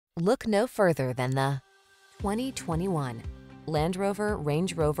Look no further than the 2021 Land Rover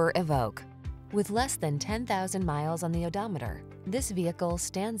Range Rover Evoque. With less than 10,000 miles on the odometer, this vehicle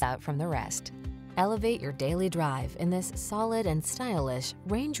stands out from the rest. Elevate your daily drive in this solid and stylish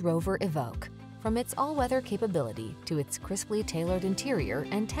Range Rover Evoque. From its all-weather capability to its crisply tailored interior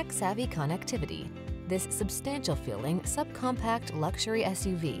and tech-savvy connectivity, this substantial-feeling subcompact luxury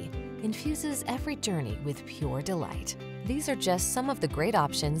SUV infuses every journey with pure delight. These are just some of the great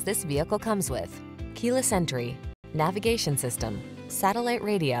options this vehicle comes with: keyless entry, navigation system, satellite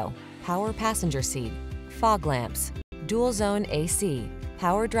radio, power passenger seat, fog lamps, dual zone AC,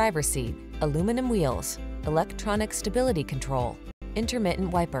 power driver seat, aluminum wheels, electronic stability control, intermittent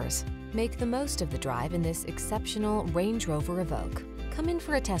wipers. Make the most of the drive in this exceptional Range Rover Evoque. Come in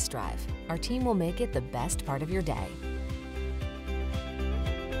for a test drive. Our team will make it the best part of your day.